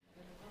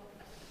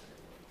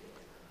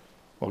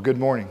Well, good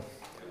morning.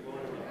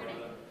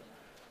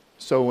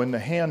 So in the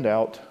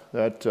handout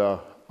that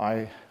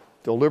I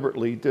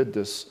deliberately did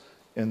this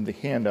in the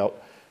handout,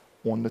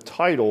 on the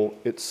title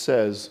it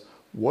says,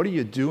 "What are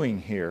you doing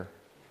here?"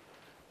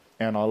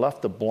 And I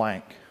left a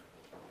blank.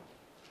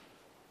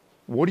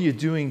 What are you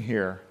doing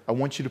here? I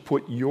want you to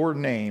put your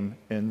name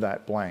in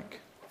that blank.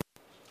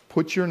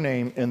 Put your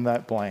name in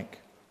that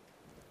blank.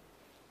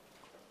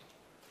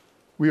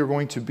 We are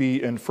going to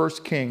be in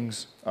 1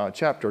 Kings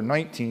chapter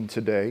 19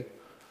 today.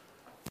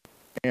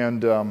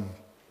 And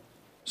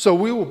so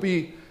we will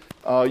be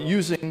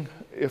using,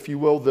 if you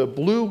will, the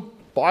blue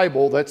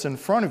Bible that's in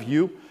front of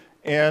you.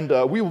 And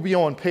we will be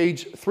on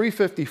page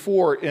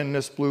 354 in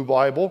this blue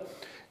Bible.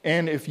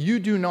 And if you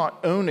do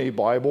not own a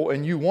Bible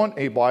and you want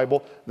a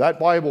Bible, that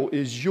Bible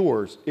is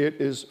yours.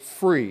 It is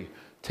free.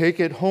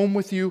 Take it home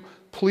with you.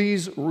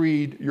 Please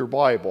read your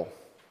Bible.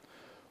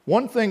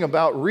 One thing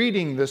about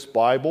reading this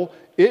Bible,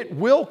 it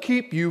will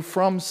keep you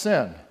from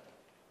sin,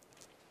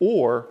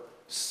 or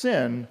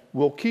sin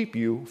will keep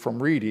you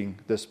from reading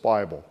this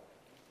Bible.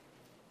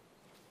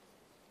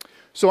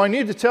 So I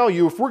need to tell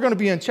you, if we're going to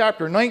be in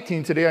chapter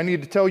 19 today, I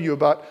need to tell you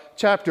about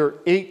chapter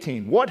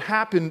 18. What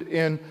happened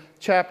in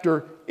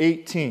chapter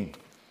 18?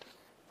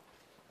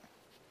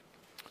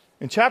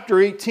 In chapter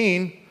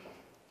 18,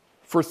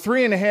 for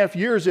 3.5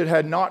 years it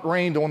had not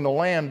rained on the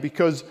land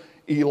because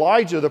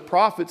Elijah the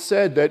prophet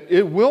said that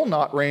it will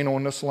not rain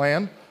on this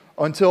land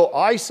until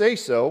I say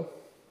so,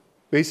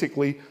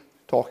 basically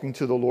talking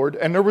to the Lord.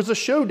 And there was a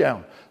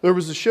showdown. There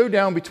was a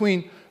showdown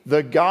between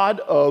the God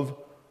of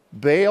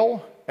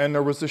Baal, and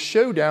there was a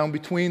showdown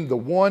between the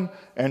one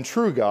and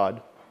true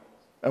God.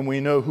 And we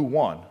know who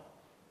won.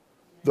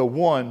 The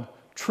one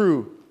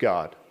true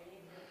God.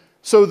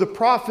 So the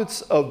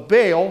prophets of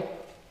Baal,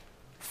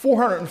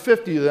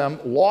 450 of them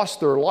lost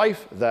their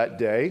life that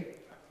day.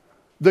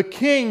 The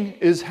king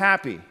is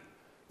happy.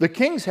 The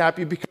king's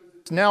happy because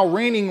it's now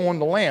raining on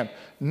the land.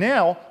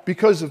 Now,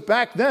 because of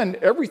back then,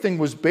 everything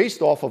was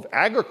based off of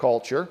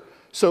agriculture.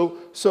 So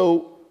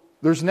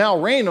there's now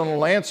rain on the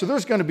land, so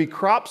there's going to be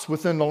crops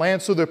within the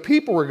land, so the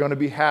people are going to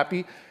be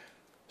happy.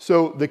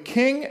 So the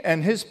king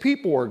and his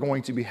people are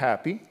going to be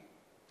happy.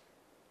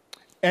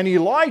 And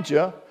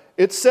Elijah,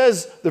 it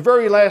says the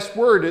very last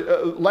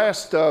word,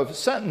 last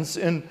sentence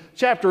in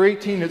chapter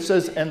 18, it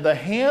says, "And the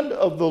hand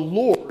of the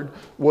Lord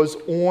was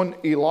on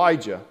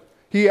Elijah."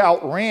 He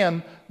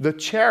outran the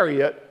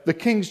chariot, the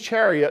king's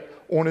chariot,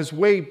 on his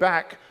way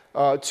back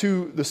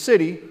to the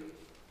city.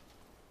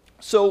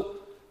 So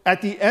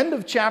at the end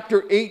of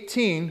chapter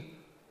 18,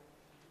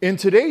 in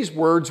today's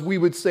words, we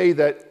would say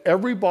that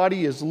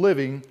everybody is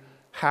living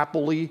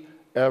happily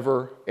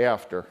ever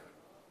after.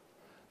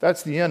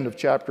 That's the end of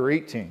chapter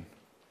 18.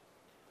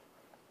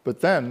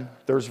 But then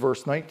there's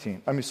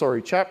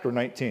chapter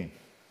 19.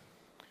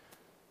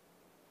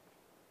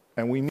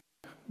 And we meet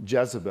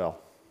Jezebel.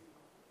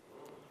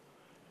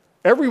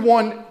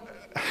 Everyone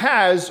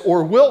has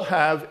or will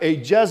have a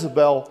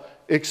Jezebel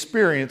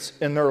experience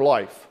in their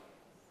life.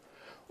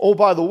 Oh,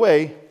 by the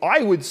way,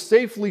 I would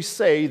safely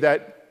say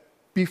that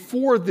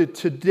before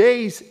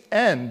today's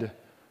end,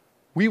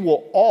 we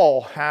will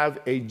all have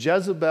a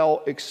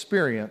Jezebel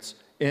experience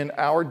in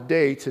our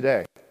day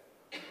today.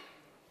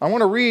 I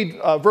want to read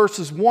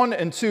verses 1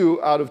 and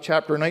 2 out of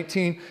chapter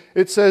 19.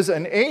 It says,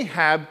 "And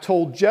Ahab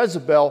told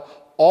Jezebel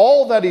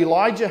all that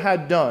Elijah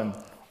had done,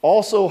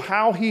 also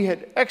how he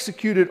had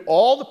executed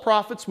all the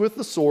prophets with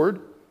the sword.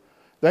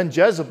 Then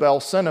Jezebel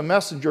sent a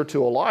messenger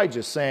to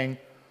Elijah, saying,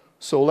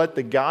 'So let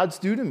the gods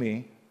do to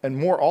me, and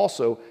more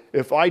also,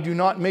 if I do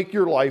not make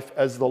your life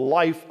as the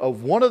life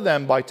of one of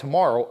them by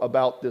tomorrow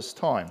about this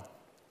time.'"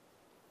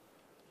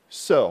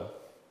 So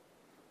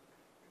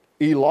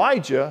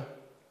Elijah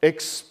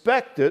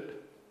expected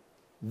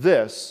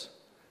this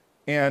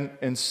and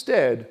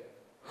instead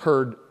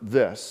heard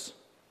this.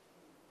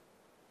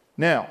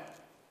 Now,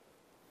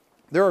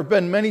 there have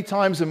been many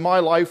times in my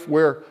life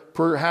where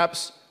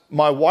perhaps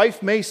my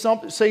wife may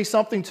say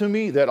something to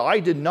me that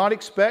I did not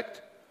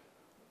expect,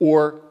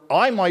 or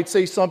I might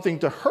say something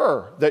to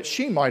her that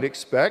she might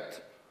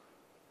expect,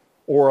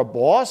 or a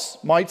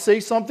boss might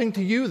say something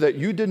to you that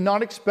you did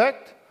not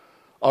expect,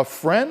 a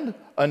friend,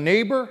 a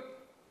neighbor,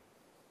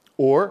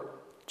 or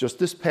just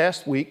this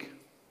past week,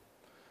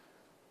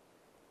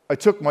 I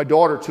took my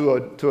daughter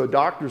to a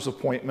doctor's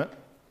appointment,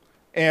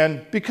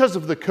 and because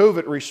of the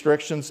COVID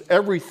restrictions,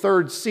 every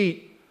third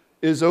seat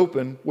is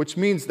open, which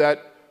means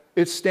that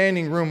it's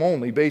standing room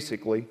only,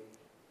 basically.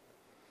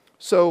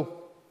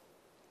 So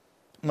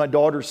my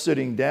daughter's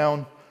sitting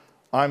down,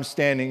 I'm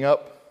standing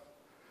up,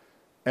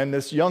 and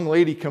this young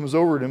lady comes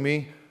over to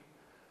me,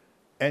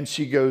 and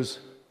she goes,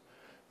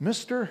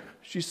 "Mister,"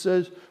 she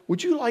says,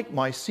 "would you like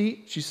my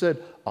seat?" She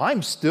said,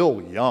 "I'm still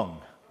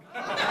young."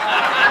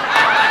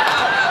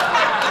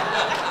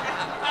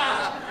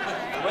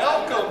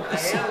 Welcome,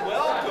 man.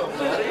 Welcome,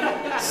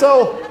 buddy.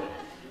 So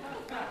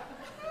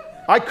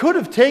I could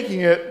have taken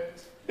it,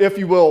 if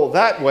you will,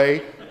 that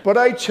way, but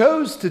I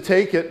chose to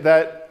take it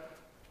that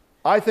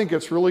I think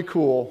it's really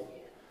cool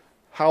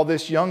how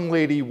this young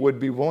lady would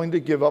be willing to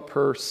give up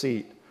her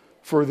seat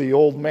for the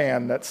old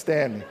man that's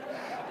standing.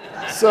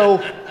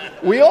 So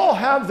we all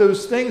have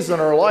those things in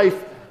our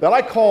life that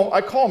I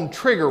call them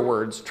trigger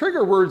words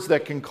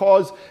that can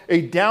cause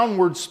a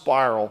downward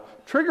spiral,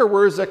 trigger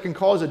words that can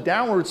cause a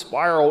downward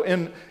spiral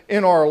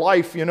in our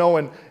life,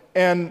 and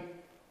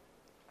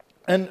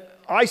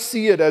I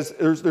see it as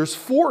there's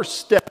 4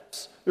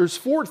 steps. There's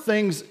 4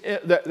 things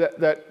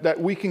that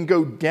we can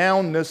go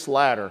down this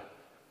ladder.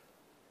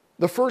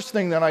 The first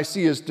thing that I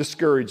see is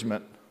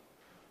discouragement.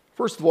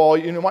 First of all,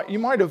 you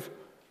might have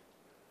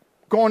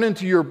gone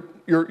into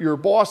your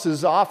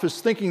boss's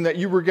office thinking that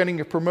you were getting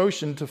a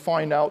promotion to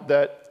find out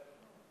that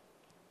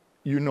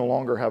you no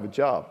longer have a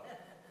job.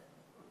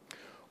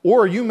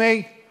 Or you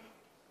may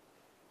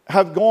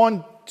have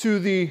gone to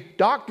the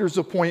doctor's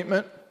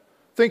appointment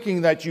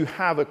thinking that you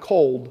have a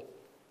cold,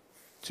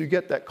 to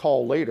get that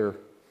call later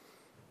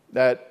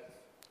that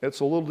it's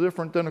a little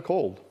different than a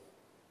cold.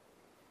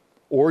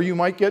 Or you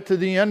might get to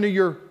the end of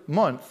your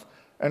month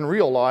and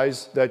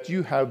realize that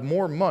you have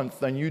more month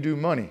than you do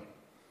money.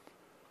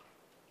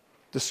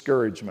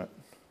 Discouragement.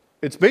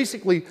 It's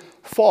basically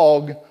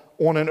fog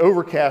on an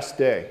overcast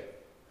day.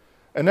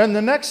 And then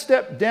the next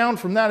step down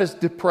from that is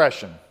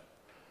depression.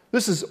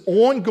 This is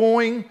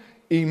ongoing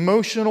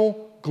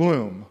emotional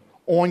gloom.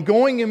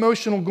 Ongoing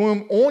emotional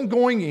gloom,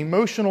 ongoing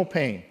emotional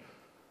pain.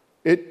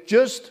 It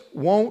just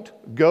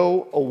won't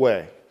go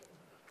away.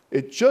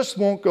 It just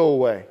won't go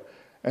away.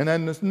 And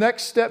then the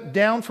next step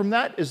down from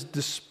that is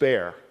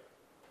despair.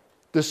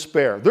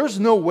 Despair. There's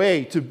no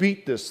way to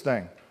beat this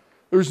thing.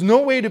 There's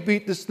no way to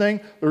beat this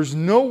thing. There's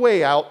no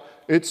way out.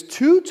 It's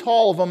too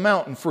tall of a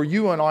mountain for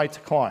you and I to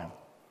climb.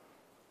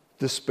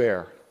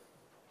 Despair.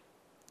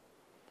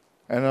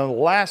 And then the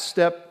last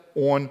step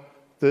on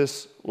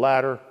this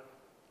ladder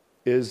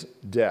is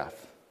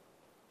death.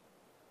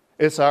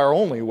 It's our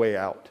only way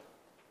out.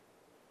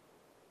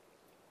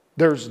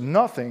 There's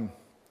nothing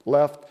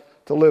left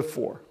to live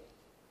for.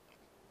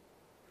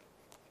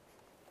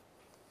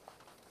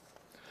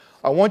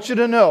 I want you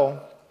to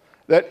know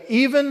that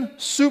even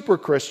super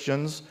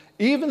Christians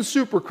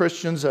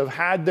have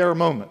had their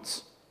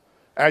moments.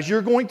 As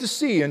you're going to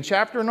see in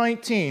chapter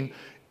 19,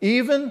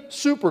 even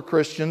super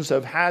Christians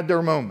have had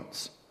their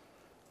moments.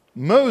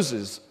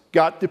 Moses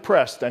got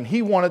depressed and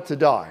he wanted to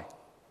die.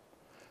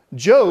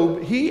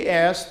 Job, he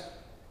asked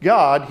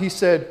God, he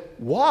said,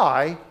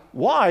 why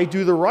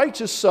do the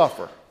righteous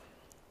suffer?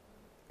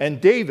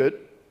 And David,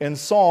 in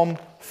Psalm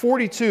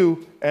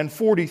 42 and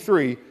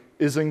 43,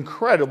 is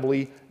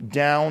incredibly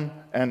down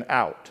and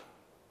out.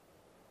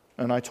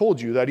 And I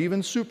told you that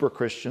even super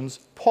Christians,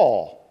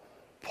 Paul,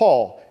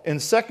 in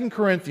 2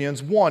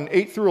 Corinthians 1,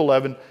 8 through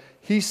 11,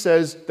 he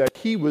says that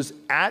he was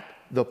at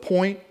the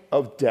point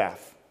of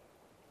death.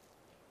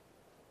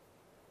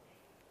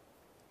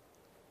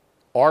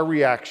 Our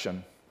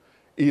reaction,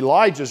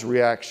 Elijah's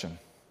reaction.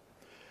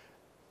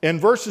 In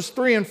verses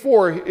 3 and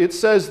 4, it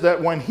says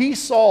that when he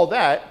saw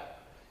that,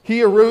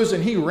 he arose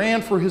and he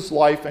ran for his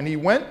life, and he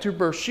went to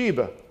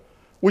Beersheba,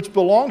 which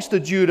belongs to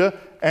Judah,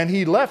 and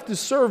he left his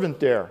servant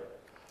there.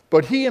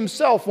 But he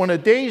himself went a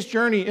day's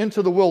journey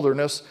into the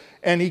wilderness,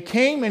 and he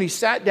came and he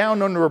sat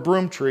down under a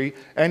broom tree,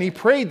 and he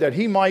prayed that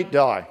he might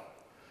die.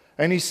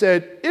 And he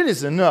said, "It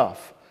is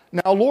enough.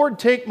 Now, Lord,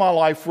 take my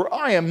life, for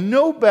I am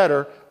no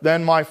better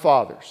than my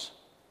fathers."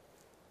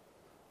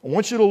 I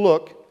want you to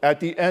look at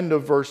the end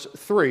of verse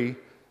 3,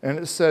 and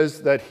it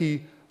says that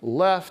he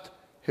left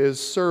his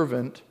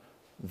servant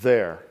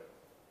there.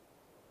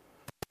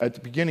 At the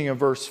beginning of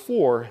verse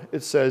 4,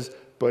 it says,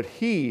 but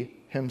he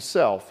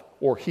himself,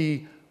 or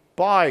he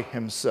by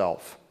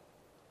himself,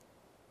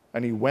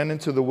 and he went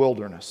into the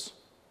wilderness.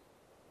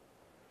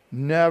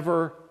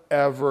 Never,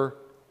 ever,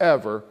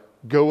 ever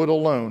go it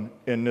alone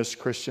in this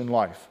Christian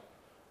life.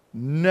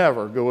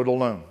 Never go it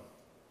alone.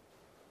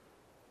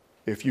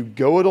 If you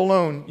go it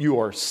alone, you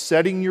are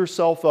setting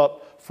yourself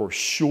up for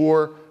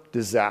sure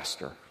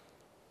disaster.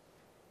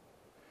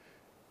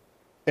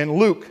 In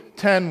Luke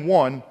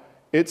 10:1,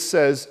 it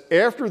says,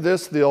 after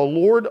this, the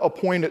Lord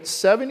appointed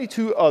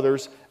 72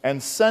 others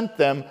and sent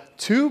them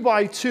 2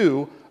 by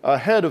 2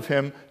 ahead of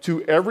him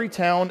to every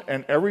town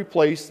and every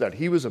place that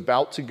he was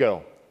about to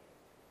go.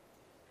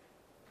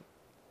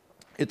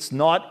 It's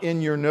not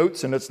in your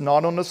notes and it's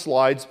not on the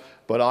slides,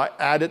 but I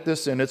added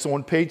this in. It's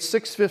on page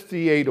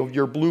 658 of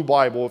your blue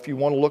Bible if you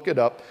want to look it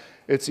up.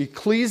 It's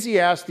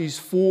Ecclesiastes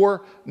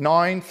 4,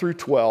 9 through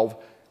 12,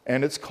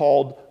 and it's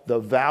called The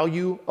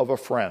Value of a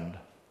Friend.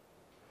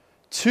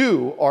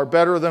 2 are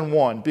better than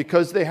 1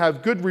 because they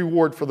have good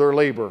reward for their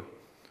labor.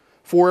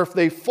 For if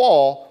they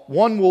fall,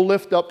 one will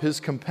lift up his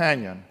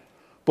companion.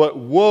 But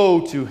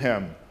woe to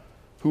him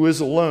who is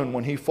alone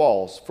when he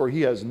falls, for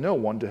he has no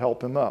one to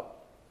help him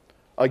up.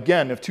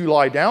 Again, if 2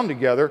 lie down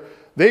together,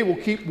 they will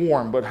keep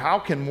warm. But how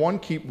can one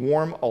keep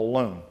warm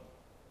alone?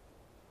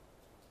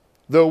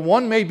 Though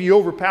one may be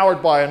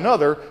overpowered by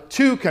another,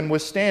 2 can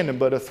withstand him.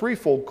 But a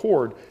threefold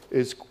cord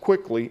is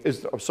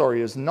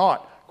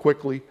not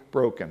quickly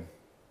broken.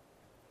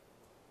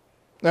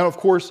 Now, of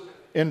course,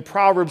 in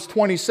Proverbs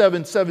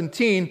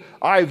 27:17,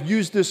 I've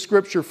used this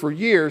scripture for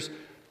years.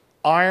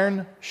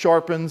 Iron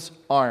sharpens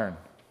iron.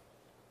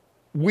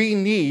 We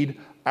need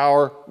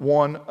our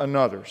one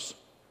another's.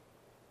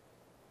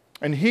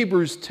 In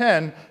Hebrews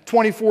 10,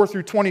 24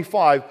 through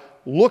 25,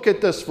 look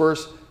at this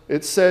verse.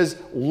 It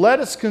says, let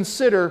us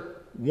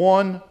consider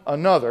one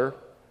another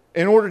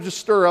in order to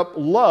stir up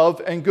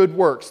love and good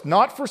works,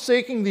 not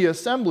forsaking the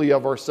assembly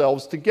of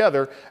ourselves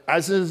together,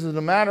 as is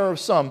the manner of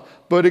some,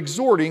 but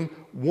exhorting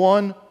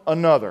one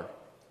another.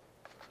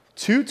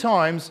 2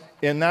 times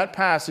in that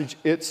passage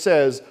it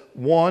says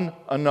one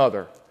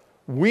another.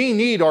 We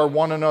need our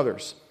one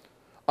another's.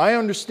 I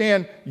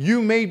understand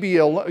you may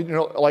be,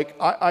 like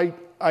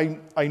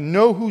I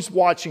know who's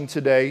watching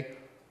today,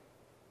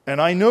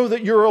 and I know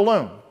that you're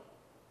alone.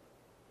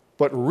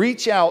 But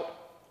reach out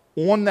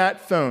on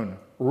that phone.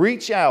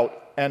 Reach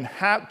out and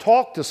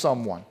talk to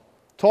someone.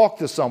 Talk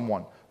to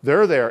someone.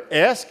 They're there.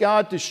 Ask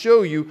God to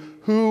show you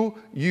who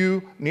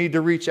you need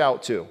to reach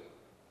out to.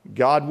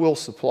 God will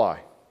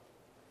supply.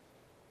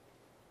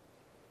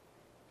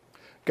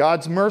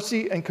 God's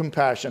mercy and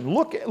compassion.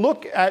 Look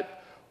at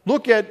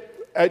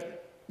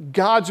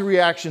God's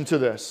reaction to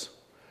this.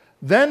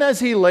 Then as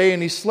he lay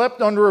and he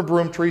slept under a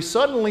broom tree,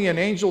 suddenly an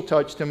angel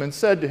touched him and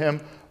said to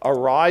him,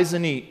 arise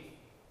and eat.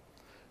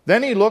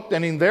 Then he looked,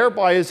 and there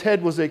by his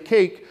head was a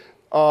cake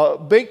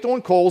baked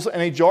on coals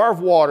and a jar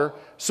of water.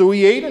 So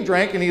he ate and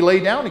drank, and he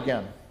lay down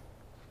again.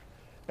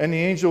 And the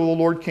angel of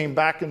the Lord came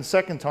back a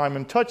second time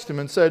and touched him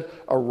and said,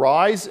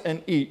 arise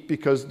and eat,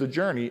 because the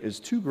journey is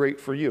too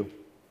great for you.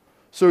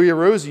 So he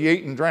arose, he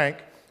ate and drank,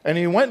 and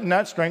he went in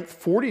that strength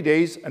 40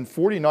 days and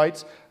 40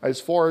 nights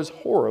as far as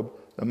Horeb,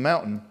 the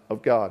mountain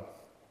of God.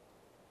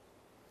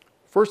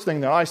 First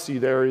thing that I see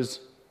there is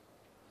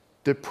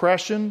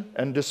depression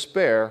and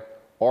despair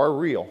are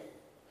real.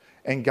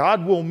 And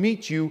God will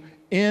meet you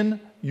in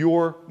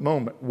your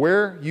moment,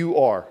 where you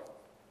are.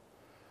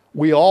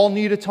 We all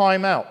need a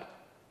time out.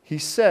 He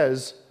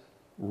says,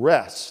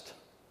 rest.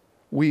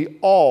 We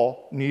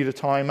all need a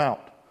time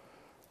out.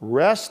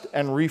 Rest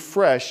and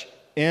refresh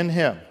in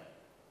Him.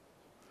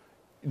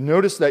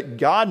 Notice that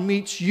God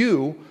meets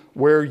you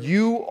where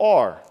you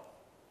are.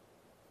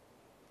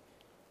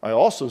 I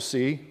also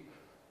see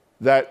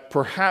that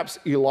perhaps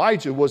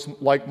Elijah was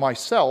like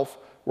myself,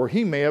 where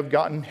he may have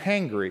gotten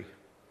hangry.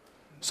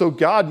 So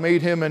God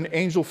made him an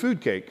angel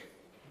food cake.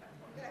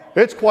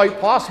 It's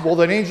quite possible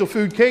that angel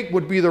food cake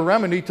would be the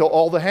remedy to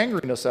all the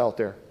hangriness out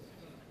there.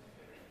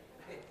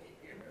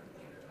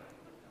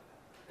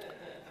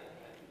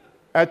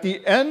 At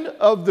the end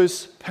of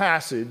this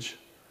passage,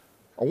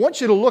 I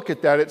want you to look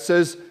at that. It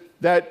says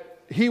that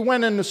he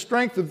went in the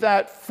strength of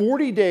that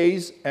 40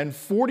 days and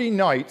 40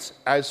 nights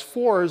as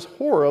far as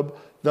Horeb,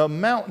 the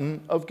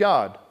mountain of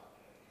God.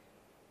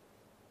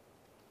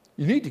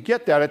 You need to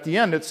get that at the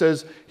end. It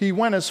says he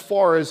went as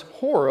far as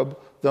Horeb,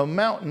 the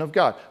mountain of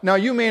God. Now,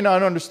 you may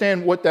not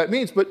understand what that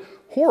means, but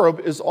Horeb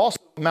is also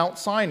Mount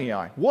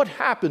Sinai. What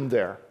happened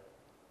there?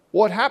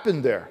 What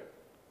happened there?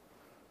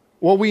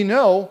 Well, we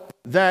know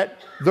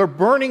that the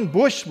burning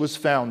bush was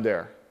found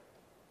there.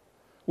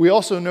 We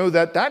also know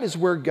that that is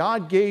where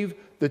God gave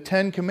the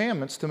 10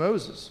 Commandments to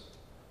Moses.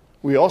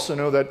 We also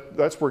know that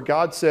that's where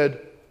God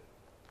said,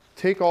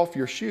 take off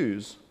your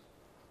shoes,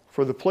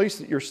 for the place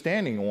that you're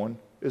standing on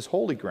is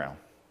holy ground.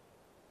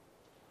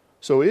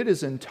 So it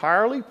is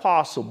entirely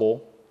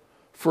possible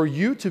for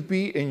you to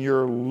be in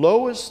your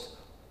lowest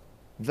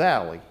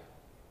valley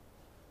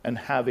and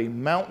have a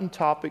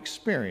mountaintop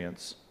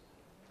experience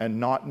and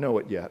not know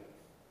it yet.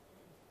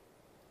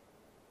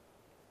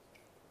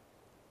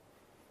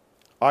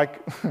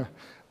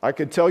 I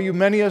could tell you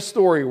many a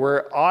story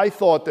where I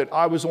thought that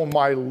I was on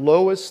my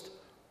lowest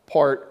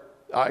part.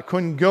 I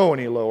couldn't go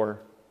any lower.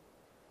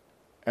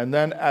 And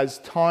then as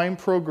time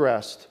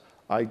progressed,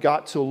 I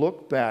got to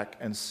look back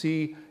and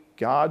see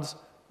God's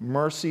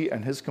mercy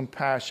and His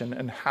compassion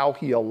and how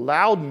He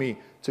allowed me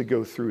to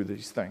go through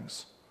these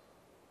things.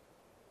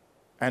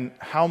 And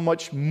how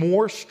much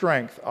more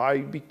strength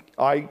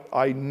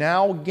I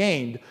now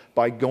gained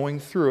by going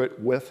through it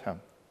with Him.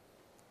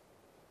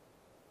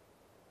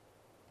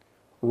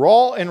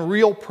 Raw and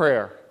real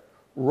prayer.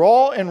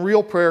 Raw and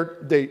real prayer,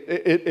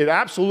 it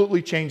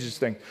absolutely changes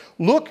things.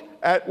 Look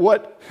at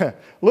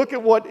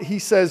what he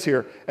says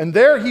here. And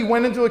there he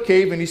went into a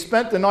cave, and he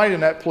spent the night in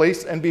that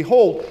place. And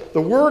behold,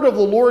 the word of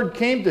the Lord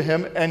came to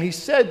him, and he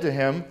said to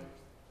him,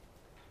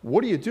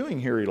 what are you doing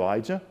here,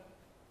 Elijah?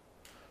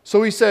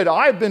 So he said,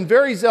 I have been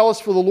very zealous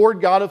for the Lord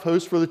God of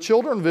hosts, for the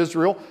children of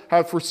Israel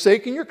have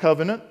forsaken your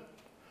covenant,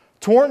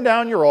 torn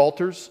down your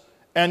altars,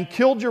 and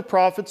killed your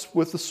prophets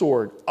with the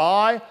sword.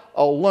 I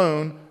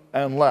alone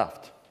am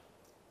left.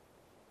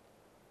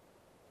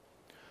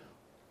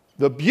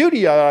 The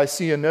beauty that I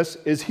see in this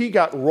is he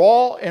got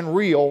raw and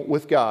real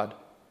with God.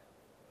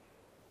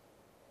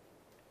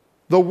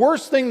 The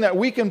worst thing that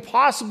we can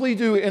possibly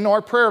do in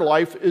our prayer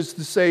life is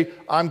to say,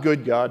 I'm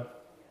good, God.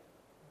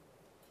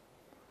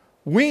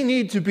 We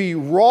need to be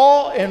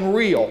raw and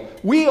real.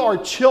 We are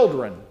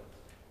children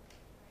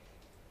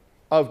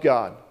of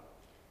God.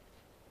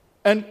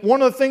 And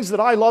one of the things that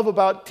I love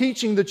about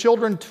teaching the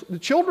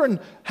children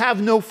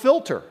have no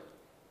filter.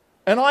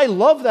 And I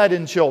love that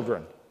in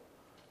children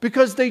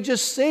because they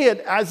just say it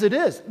as it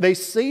is. They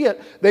say it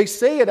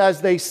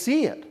as they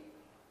see it.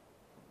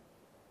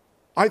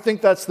 I think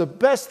that's the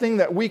best thing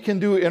that we can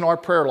do in our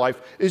prayer life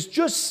is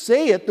just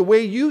say it the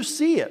way you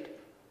see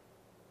it.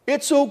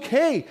 It's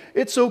okay.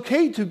 It's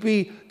okay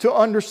to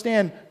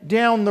understand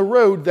down the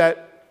road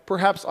that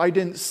perhaps I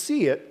didn't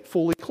see it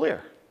fully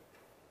clear.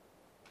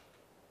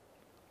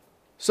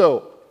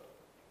 So,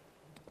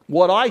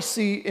 what I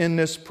see in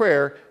this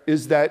prayer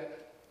is that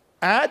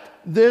at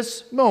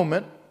this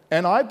moment,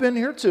 and I've been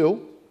here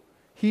too,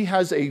 he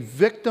has a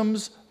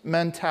victim's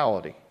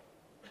mentality.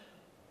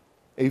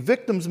 A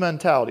victim's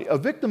mentality. A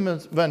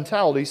victim's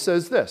mentality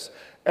says this: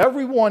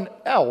 everyone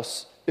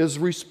else is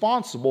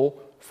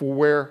responsible for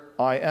where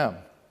I am.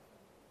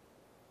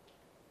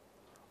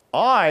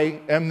 I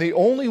am the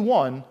only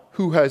one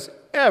who has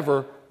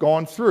ever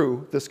gone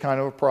through this kind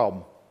of a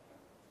problem.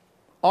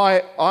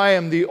 I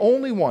am the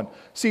only one.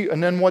 See,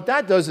 and then what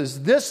that does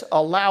is this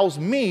allows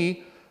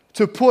me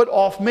to put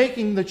off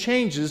making the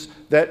changes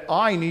that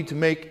I need to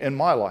make in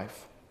my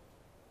life.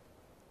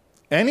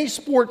 Any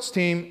sports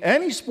team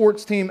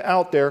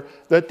out there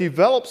that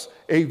develops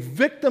a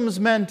victim's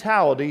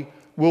mentality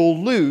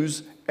will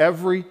lose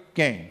every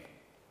game.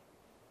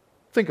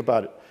 Think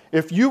about it.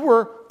 If you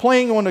were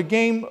playing on a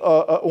game,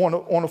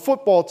 on a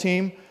football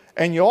team,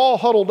 and you all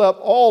huddled up,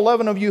 all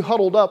 11 of you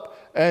huddled up,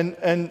 and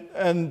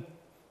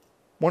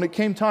when it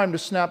came time to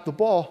snap the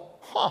ball,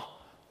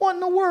 what in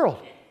the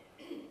world?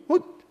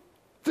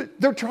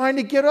 They're trying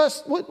to get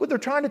us, they're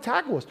trying to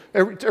tackle us.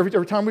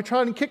 Every time we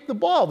try to kick the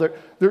ball,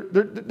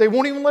 they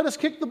won't even let us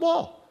kick the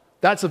ball.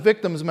 That's a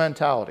victim's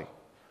mentality.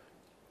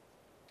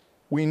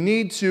 We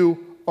need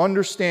to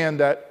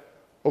understand that,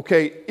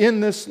 okay, in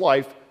this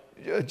life,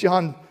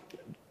 John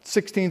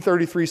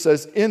 16:33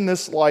 says, in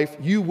this life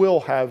you will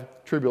have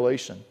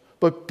tribulation,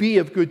 but be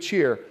of good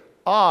cheer.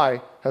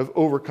 I have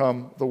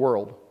overcome the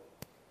world.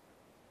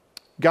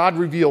 God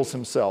reveals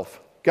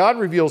himself. God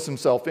reveals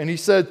himself. And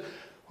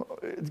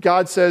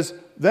God says,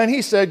 then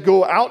he said,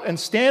 go out and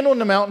stand on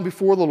the mountain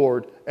before the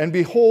Lord. And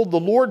behold, the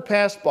Lord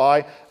passed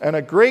by, and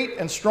a great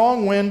and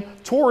strong wind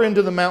tore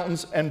into the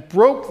mountains and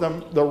broke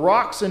the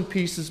rocks in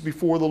pieces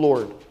before the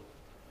Lord.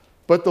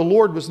 But the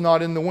Lord was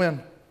not in the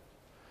wind.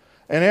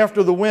 And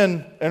after the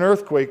wind, an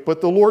earthquake. But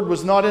the Lord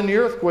was not in the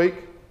earthquake.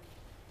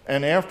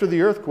 And after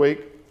the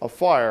earthquake, a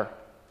fire.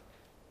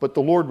 But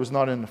the Lord was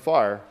not in the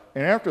fire.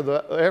 And after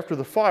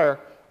the fire,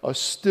 a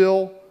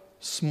still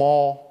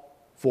small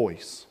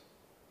voice.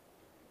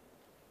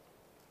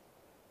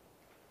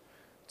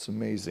 It's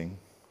amazing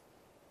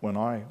when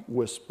I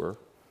whisper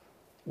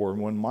or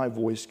when my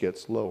voice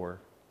gets lower,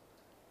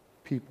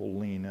 people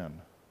lean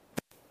in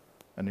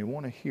and they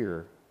want to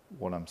hear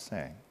what I'm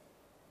saying.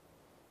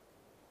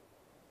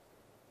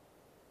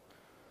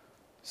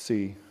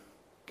 See,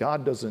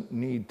 God doesn't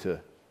need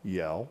to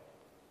yell.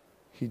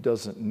 He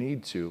doesn't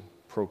need to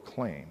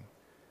proclaim.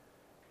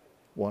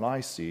 What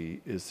I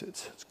see is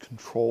it's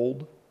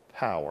controlled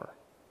power.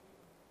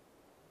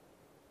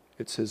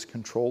 It's his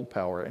controlled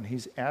power, and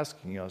he's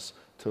asking us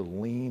to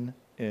lean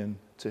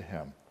into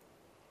him.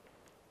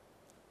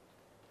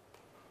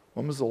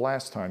 When was the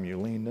last time you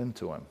leaned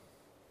into him?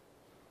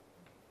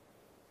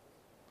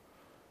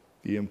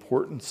 The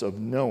importance of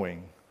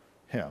knowing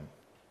him,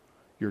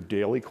 your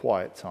daily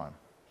quiet time.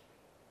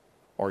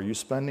 Are you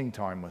spending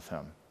time with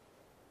him?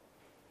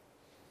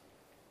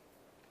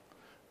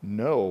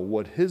 Know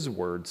what his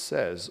word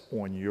says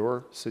on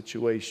your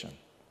situation.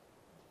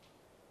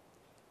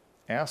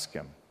 Ask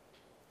him.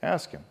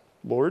 Ask him,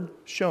 Lord,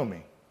 show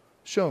me.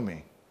 Show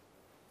me.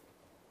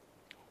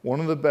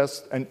 One of the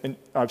best, and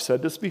I've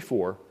said this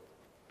before,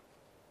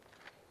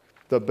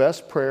 the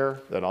best prayer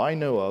that I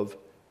know of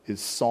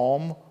is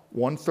Psalm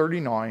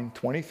 139,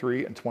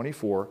 23, and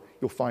 24.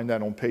 You'll find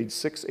that on page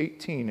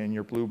 618 in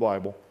your blue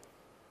Bible.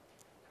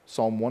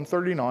 Psalm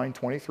 139,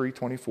 23,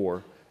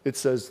 24. It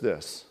says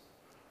this: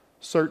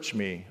 search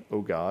me, O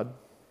God,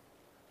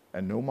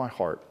 and know my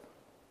heart.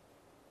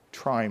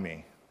 Try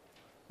me,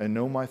 and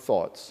know my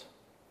thoughts,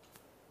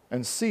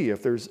 and see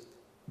if there's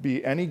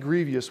be any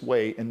grievous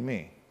way in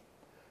me,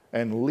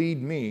 and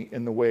lead me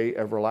in the way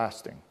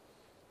everlasting.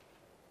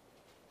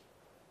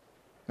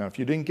 Now, if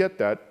you didn't get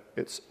that,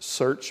 it's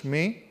search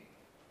me,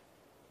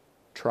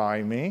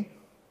 try me,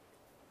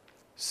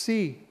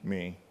 see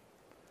me,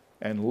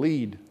 and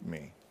lead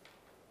me.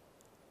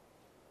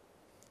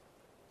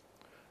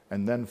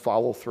 And then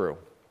follow through.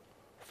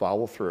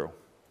 Follow through.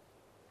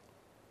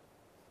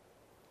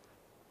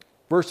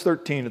 Verse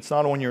 13, it's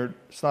not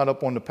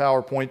up on the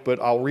PowerPoint, but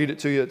I'll read it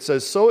to you. It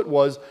says, so it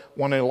was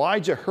when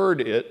Elijah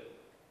heard it,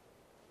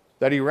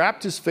 that he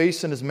wrapped his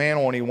face in his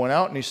mantle, and he went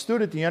out and he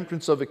stood at the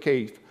entrance of a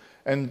cave.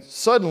 And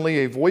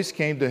suddenly a voice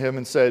came to him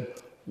and said,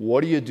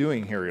 what are you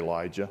doing here,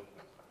 Elijah?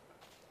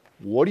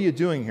 What are you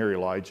doing here,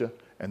 Elijah?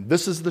 And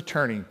this is the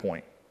turning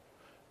point.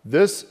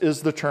 This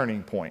is the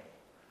turning point.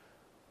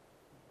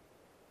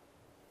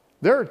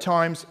 There are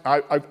times,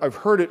 I've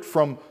heard it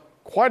from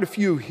quite a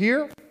few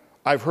here,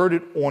 I've heard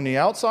it on the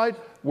outside,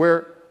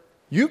 where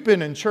you've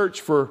been in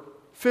church for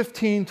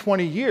 15,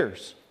 20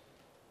 years,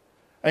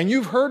 And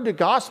you've heard the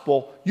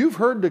gospel, you've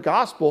heard the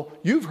gospel,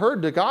 you've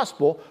heard the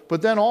gospel,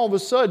 but then all of a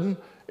sudden,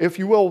 if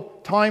you will,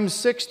 times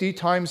 60,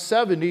 times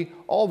 70,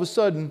 all of a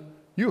sudden,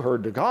 you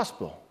heard the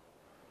gospel.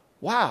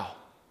 Wow.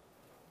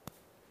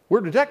 Where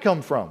did that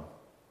come from?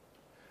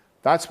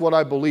 That's what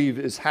I believe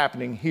is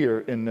happening here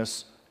in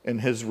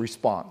his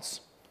response.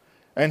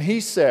 And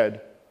he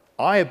said,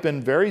 I have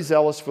been very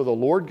zealous for the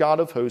Lord God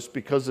of hosts,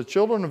 because the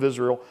children of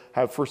Israel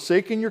have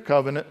forsaken your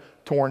covenant,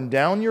 torn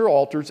down your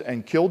altars,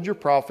 and killed your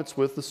prophets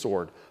with the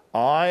sword.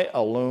 I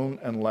alone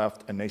am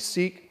left, and they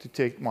seek to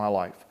take my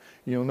life.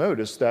 You'll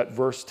notice that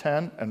verse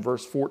 10 and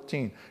verse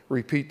 14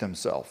 repeat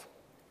themselves.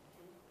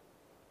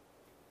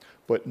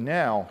 But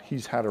now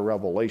he's had a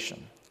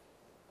revelation.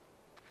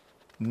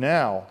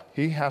 Now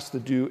he has to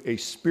do a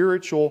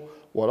spiritual,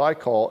 what I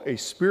call a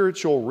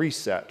spiritual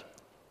reset.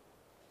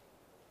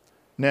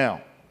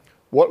 Now,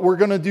 what we're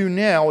going to do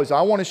now is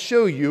I want to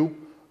show you,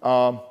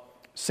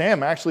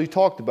 Sam actually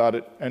talked about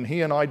it, and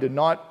he and I did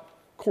not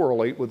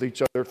correlate with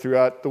each other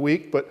throughout the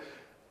week, but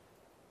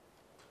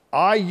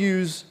I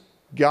use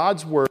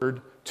God's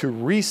word to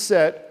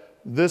reset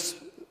this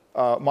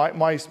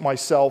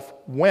myself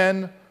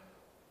when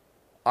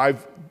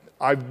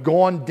I've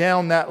gone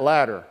down that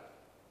ladder.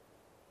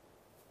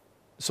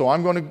 So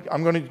I'm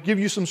going to give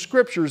you some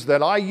scriptures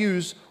that I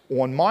use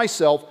on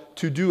myself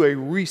to do a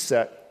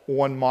reset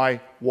on my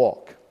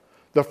walk.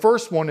 The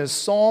first one is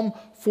Psalm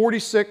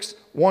 46,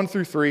 1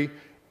 through 3.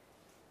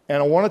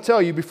 And I want to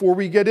tell you before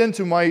we get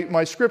into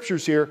my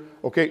scriptures here,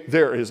 okay,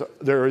 there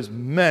is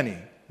many,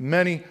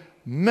 many,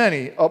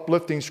 many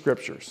uplifting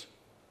scriptures.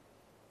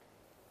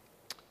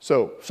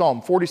 So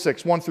Psalm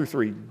 46, 1 through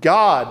 3.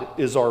 God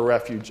is our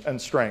refuge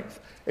and strength,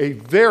 a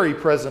very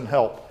present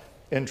help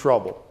in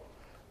trouble.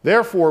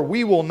 Therefore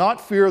we will not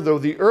fear, though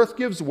the earth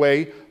gives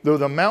way, though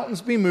the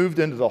mountains be moved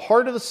into the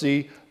heart of the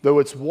sea, though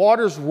its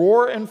waters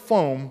roar and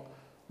foam,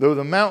 though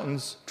the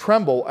mountains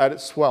tremble at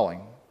its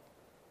swelling.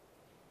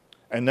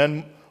 And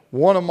then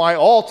one of my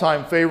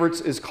all-time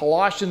favorites is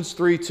Colossians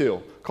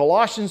 3:2.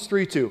 Colossians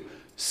 3:2.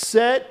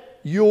 Set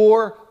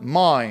your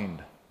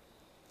mind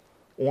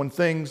on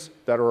things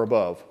that are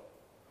above,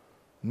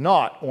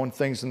 not on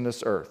things in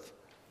this earth.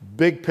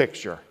 Big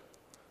picture.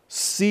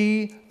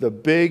 See the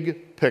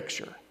big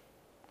picture.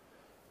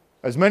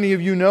 As many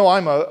of you know,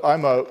 I'm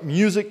a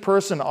music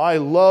person. I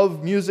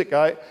love music.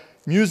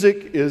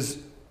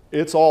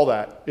 It's all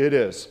that. It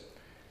is.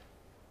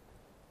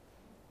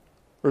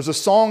 There's a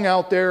song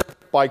out there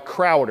by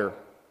Crowder,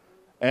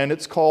 and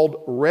it's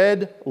called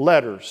Red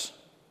Letters.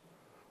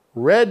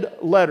 Red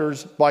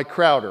Letters by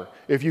Crowder.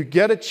 If you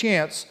get a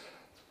chance,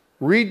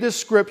 read this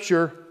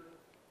scripture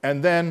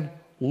and then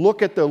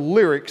look at the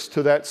lyrics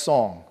to that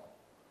song.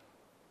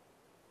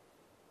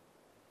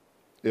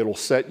 It'll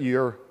set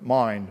your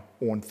mind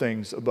on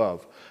things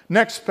above.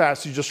 Next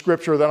passage of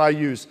scripture that I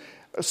use,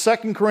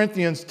 2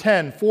 Corinthians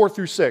 10, 4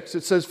 through 6.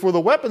 It says, for the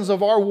weapons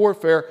of our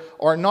warfare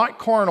are not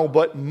carnal,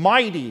 but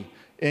mighty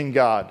in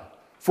God,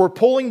 for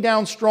pulling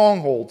down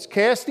strongholds,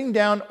 casting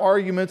down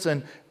arguments,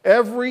 and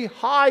every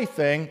high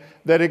thing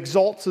that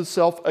exalts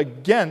itself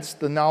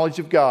against the knowledge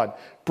of God,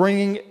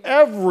 bringing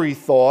every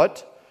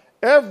thought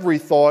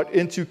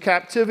into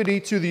captivity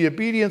to the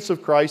obedience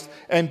of Christ,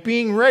 and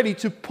being ready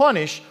to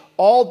punish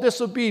all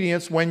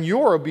disobedience when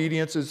your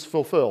obedience is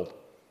fulfilled.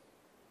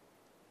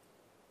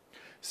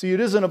 See,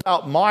 it isn't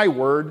about my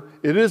word.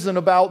 It isn't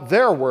about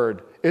their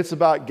word. It's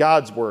about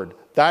God's word.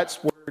 That's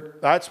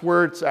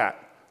where it's at.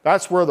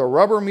 That's where the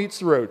rubber meets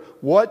the road.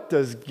 What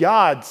does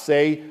God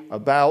say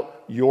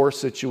about your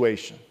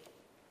situation?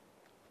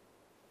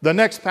 The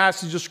next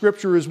passage of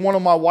scripture is one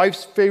of my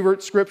wife's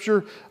favorite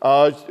scripture.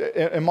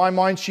 In my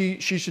mind, she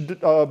should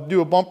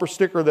do a bumper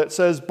sticker that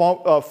says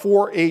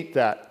 4:8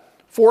 that.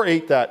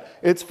 4:8 that.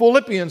 It's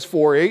Philippians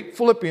 4:8.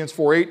 Philippians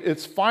 4:8.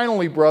 It's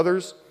finally,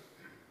 brothers,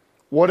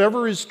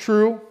 whatever is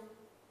true,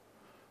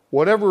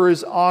 whatever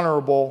is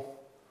honorable,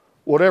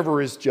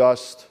 whatever is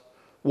just,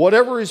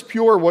 whatever is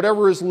pure,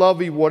 whatever is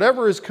lovely,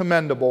 whatever is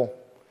commendable,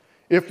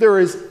 if there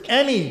is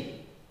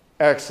any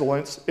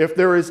excellence, if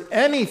there is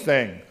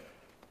anything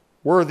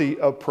worthy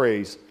of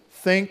praise,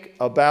 think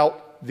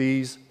about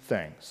these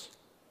things.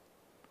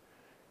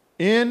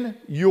 In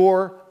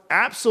your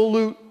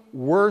absolute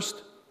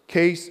worst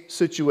case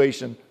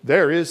situation,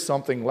 there is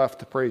something left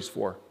to praise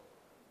for.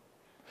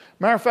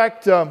 Matter of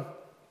fact,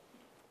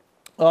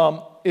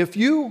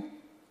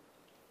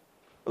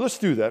 let's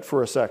do that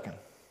for a second.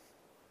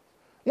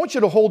 I want you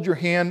to hold your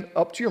hand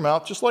up to your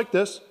mouth just like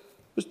this.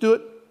 Just do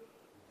it.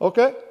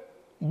 Okay?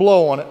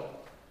 Blow on it.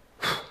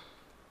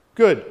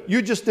 Good.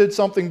 You just did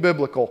something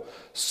biblical.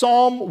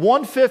 Psalm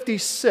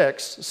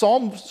 156,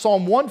 Psalm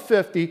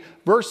 150,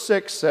 verse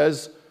 6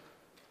 says,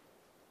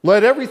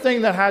 let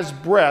everything that has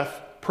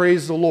breath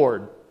praise the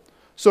Lord.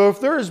 So if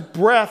there is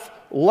breath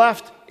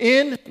left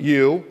in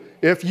you,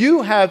 if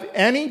you have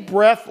any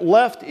breath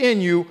left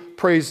in you,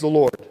 praise the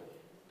Lord.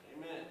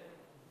 Amen.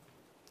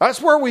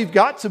 That's where we've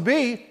got to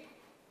be.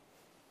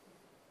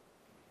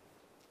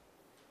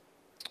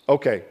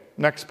 Okay,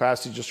 next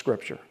passage of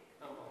scripture.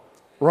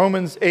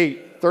 Romans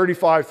 8,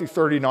 35 through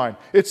 39.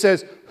 It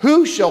says,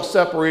 "Who shall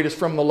separate us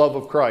from the love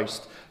of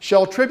Christ?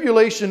 Shall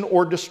tribulation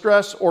or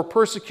distress or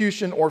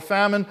persecution or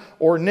famine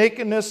or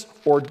nakedness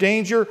or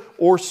danger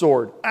or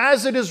sword?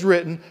 As it is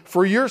written,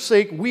 for your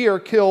sake we are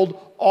killed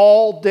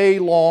all day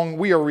long.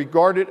 We are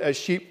regarded as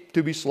sheep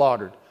to be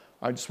slaughtered."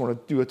 I just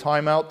want to do a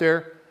timeout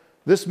there.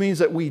 This means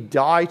that we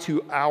die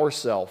to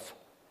ourselves.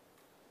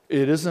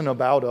 It isn't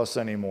about us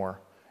anymore.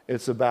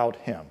 It's about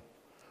Him.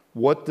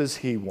 What does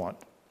He want?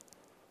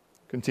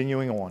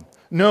 Continuing on.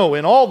 "No,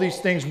 in all these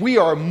things we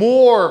are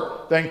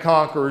more than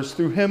conquerors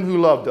through Him who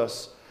loved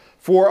us.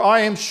 For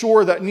I am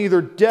sure that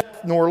neither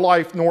death, nor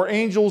life, nor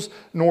angels,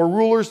 nor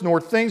rulers, nor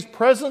things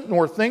present,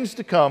 nor things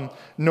to come,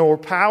 nor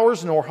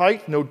powers, nor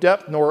height, nor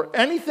depth, nor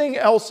anything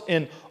else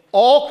in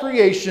all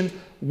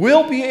creation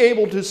will be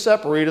able to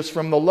separate us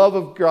from the love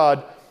of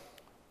God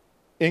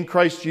in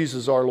Christ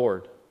Jesus our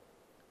Lord."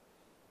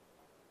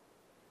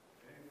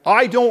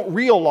 I'm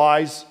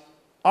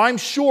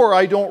sure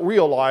I don't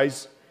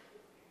realize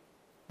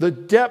the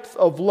depth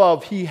of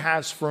love He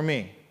has for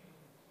me.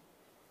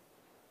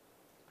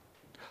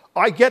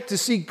 I get to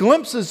see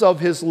glimpses of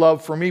His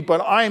love for me,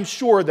 but I am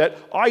sure that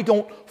I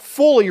don't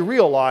fully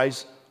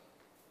realize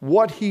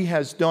what He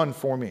has done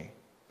for me.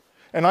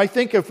 And I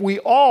think if we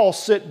all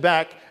sit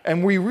back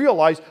and we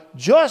realize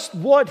just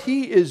what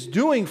He is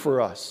doing for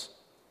us,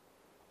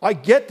 I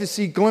get to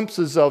see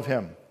glimpses of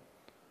Him.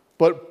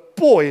 But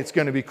boy, it's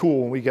going to be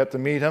cool when we get to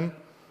meet Him.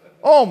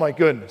 Oh my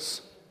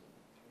goodness.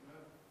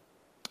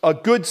 A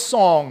good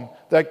song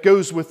that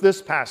goes with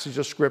this passage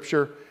of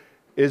Scripture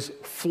is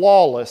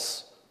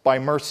 "Flawless" by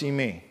Mercy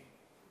Me.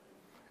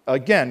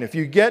 Again, if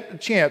you get a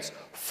chance,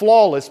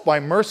 "Flawless" by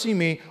Mercy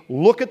Me,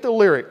 look at the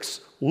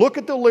lyrics. Look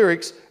at the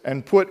lyrics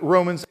and put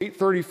Romans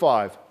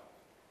 8:35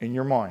 in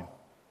your mind.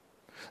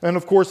 And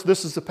of course,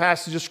 this is the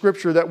passage of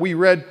Scripture that we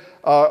read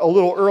a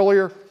little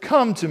earlier.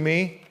 "Come to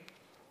me,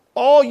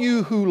 all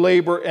you who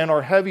labor and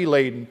are heavy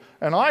laden,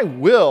 and I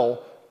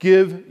will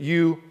give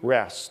you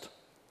rest.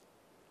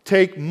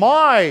 Take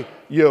my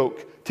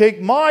yoke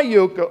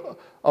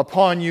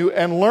upon you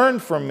and learn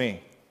from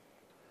me.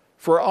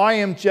 For I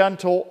am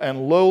gentle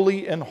and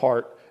lowly in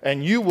heart,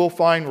 and you will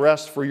find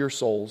rest for your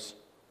souls.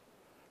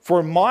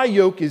 For my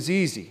yoke is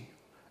easy,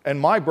 and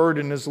my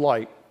burden is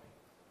light."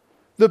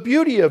 The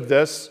beauty of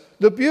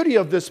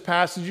this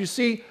passage, you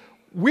see,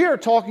 we are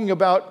talking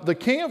about the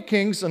King of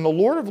Kings and the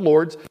Lord of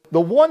Lords,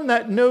 the one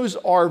that knows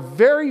our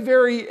very,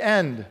 very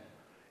end.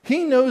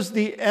 He knows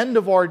the end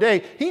of our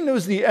day. He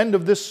knows the end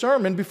of this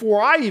sermon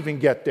before I even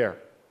get there.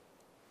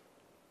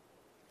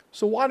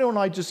 So why don't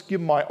I just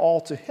give my all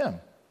to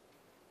Him?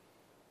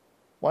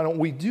 Why don't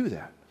we do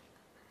that?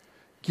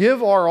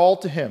 Give our all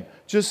to Him.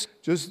 Just,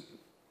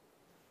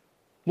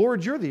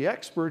 Lord, you're the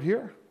expert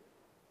here.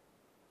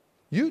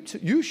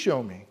 You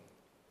show me.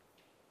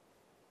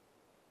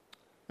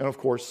 And of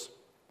course,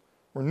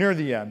 we're near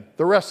the end.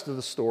 The rest of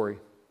the story.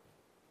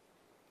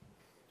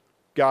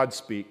 God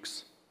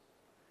speaks.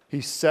 He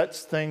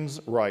sets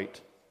things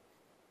right.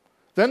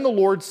 "Then the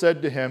Lord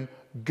said to him,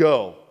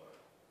 'Go,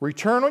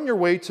 return on your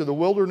way to the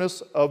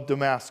wilderness of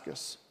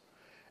Damascus.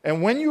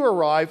 And when you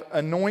arrive,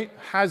 anoint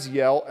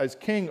Hazael as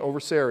king over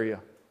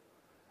Syria.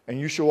 And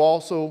you shall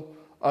also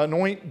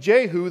anoint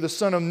Jehu, the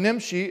son of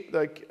Nimshi,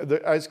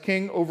 as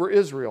king over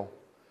Israel.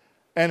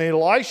 And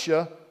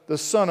Elisha, the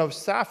son of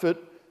Shaphat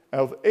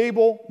of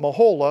Abel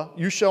Meholah,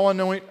 you shall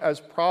anoint as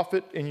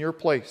prophet in your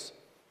place.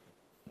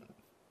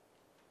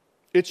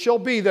 It shall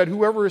be that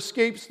whoever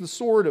escapes the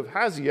sword of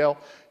Hazael,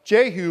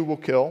 Jehu will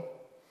kill,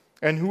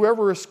 and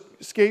whoever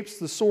escapes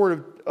the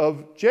sword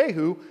of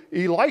Jehu,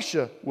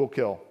 Elisha will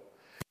kill.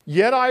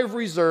 Yet I have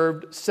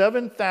reserved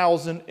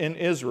 7,000 in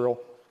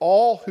Israel,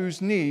 all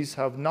whose knees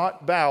have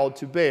not bowed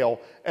to Baal,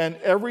 and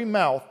every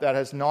mouth that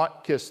has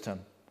not kissed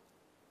him.'"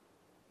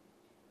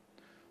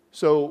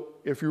 So,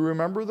 if you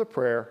remember the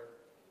prayer,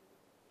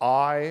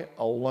 I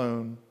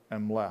alone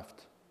am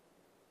left.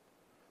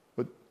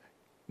 But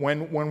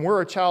when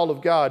we're a child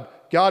of God,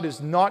 God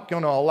is not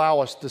going to allow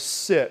us to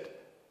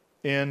sit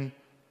in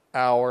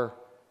our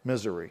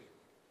misery.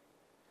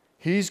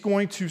 He's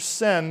going to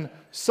send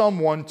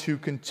someone to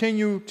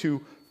continue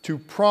to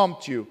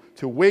prompt you,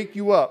 to wake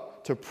you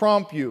up, to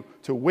prompt you,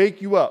 to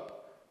wake you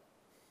up.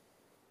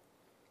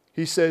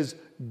 He says,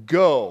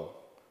 "Go,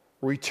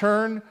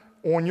 return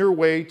on your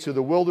way to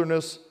the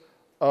wilderness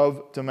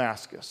of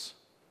Damascus.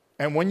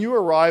 And when you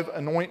arrive,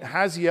 anoint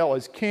Hazael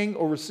as king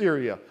over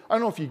Syria." I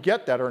don't know if you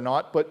get that or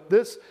not, but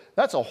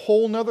that's a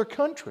whole nother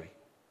country.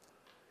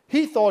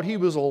 He thought he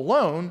was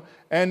alone,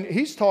 and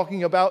he's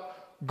talking about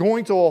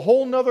going to a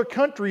whole nother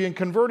country and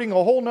converting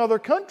a whole nother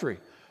country.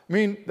 I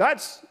mean,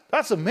 that's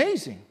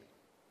amazing.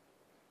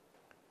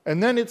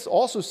 And then it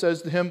also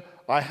says to him,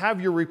 "I have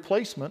your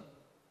replacement.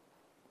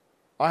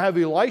 I have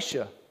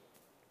Elisha.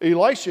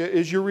 Elisha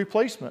is your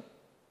replacement."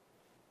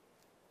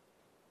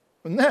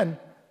 And then,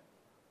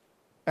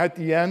 at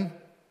the end,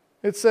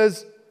 it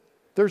says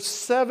there's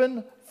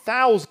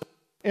 7,000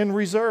 in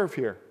reserve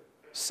here.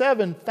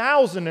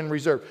 7,000 in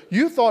reserve.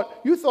 You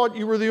thought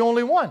you were the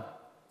only one.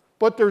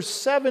 But there's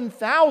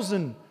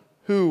 7,000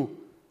 who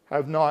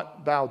have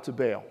not bowed to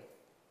Baal.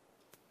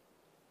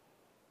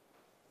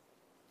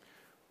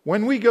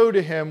 When we go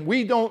to him,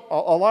 we don't,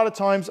 a lot of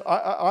times,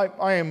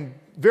 I am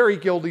very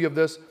guilty of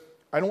this,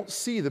 I don't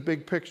see the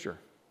big picture.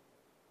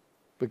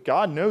 But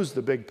God knows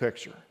the big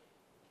picture.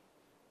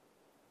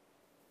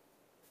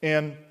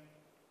 And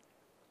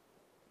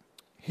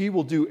he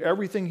will do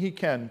everything he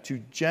can to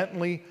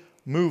gently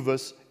move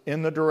us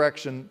in the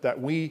direction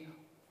that we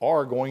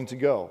are going to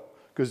go.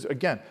 Because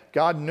again,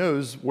 God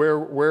knows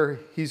where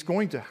he's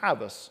going to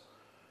have us.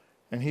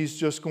 And he's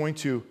just going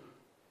to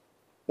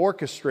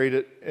orchestrate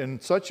it in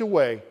such a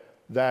way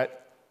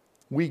that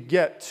we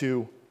get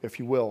to, if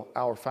you will,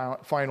 our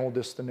final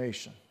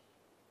destination.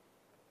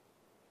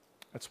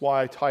 That's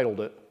why I titled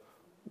it,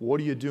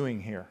 What Are You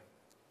Doing Here?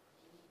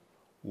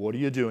 What are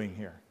you doing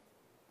here?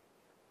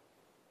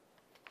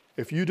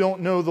 If you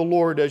don't know the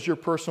Lord as your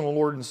personal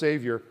Lord and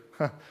Savior,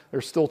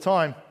 there's still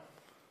time.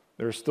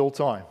 There's still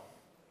time.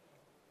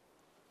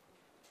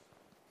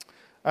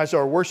 As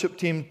our worship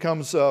team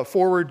comes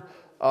forward,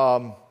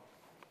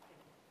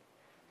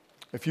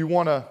 if you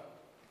want to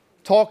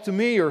talk to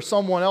me or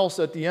someone else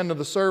at the end of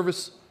the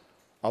service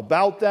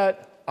about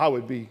that, I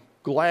would be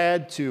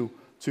glad to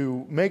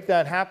make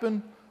that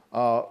happen.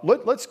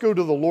 Let's go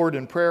to the Lord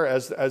in prayer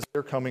as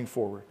they're coming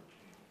forward.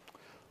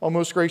 Oh,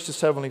 most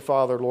gracious Heavenly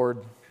Father,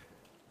 Lord,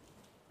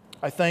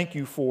 I thank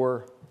you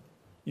for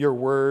your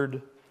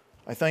word.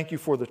 I thank you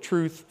for the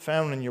truth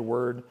found in your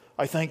word.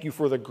 I thank you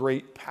for the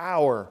great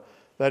power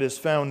that is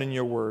found in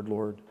your word,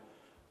 Lord.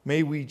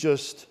 May we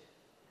just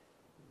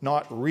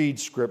not read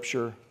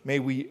Scripture. May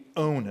we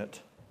own it.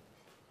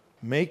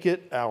 Make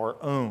it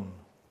our own.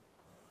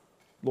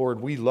 Lord,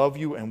 we love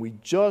you and we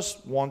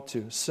just want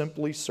to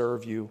simply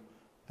serve you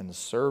and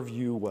serve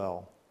you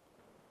well.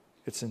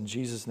 It's in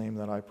Jesus' name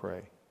that I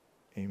pray.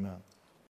 Amen.